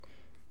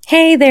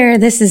Hey there,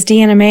 this is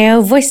Deanna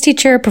Mayo, voice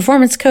teacher,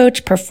 performance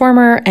coach,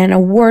 performer, and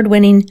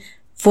award-winning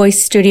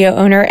voice studio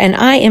owner, and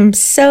I am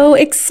so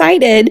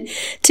excited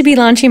to be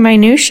launching my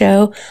new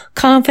show,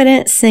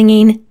 Confident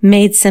Singing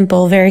Made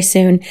Simple, very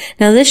soon.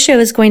 Now, this show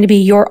is going to be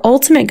your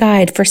ultimate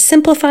guide for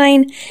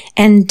simplifying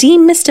and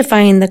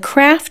demystifying the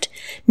craft,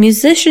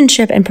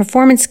 musicianship, and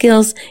performance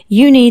skills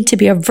you need to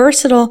be a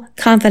versatile,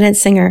 confident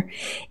singer.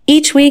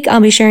 Each week,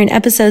 I'll be sharing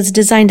episodes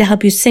designed to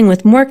help you sing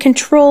with more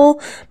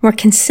control, more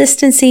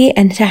consistency,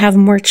 and to have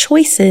more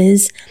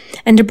choices,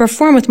 and to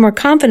perform with more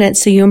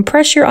confidence so you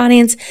impress your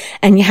audience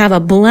and you have a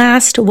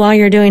blast while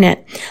you're doing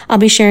it. I'll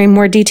be sharing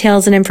more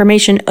details and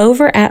information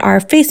over at our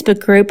Facebook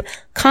group,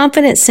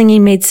 Confident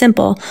Singing Made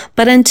Simple.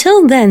 But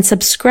until then,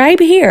 subscribe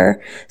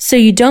here so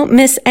you don't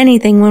miss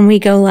anything when we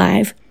go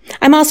live.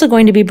 I'm also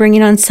going to be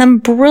bringing on some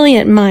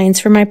brilliant minds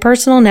from my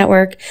personal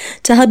network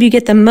to help you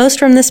get the most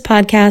from this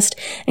podcast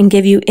and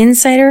give you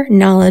insider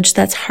knowledge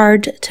that's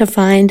hard to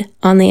find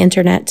on the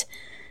internet.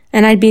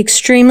 And I'd be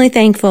extremely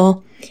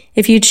thankful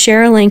if you'd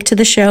share a link to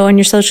the show on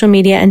your social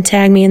media and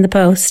tag me in the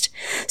post.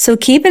 So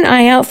keep an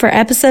eye out for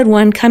episode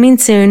 1 coming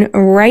soon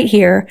right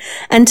here.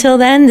 Until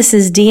then, this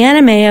is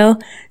Deanna Mayo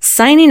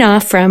signing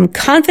off from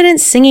Confident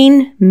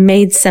Singing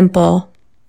Made Simple.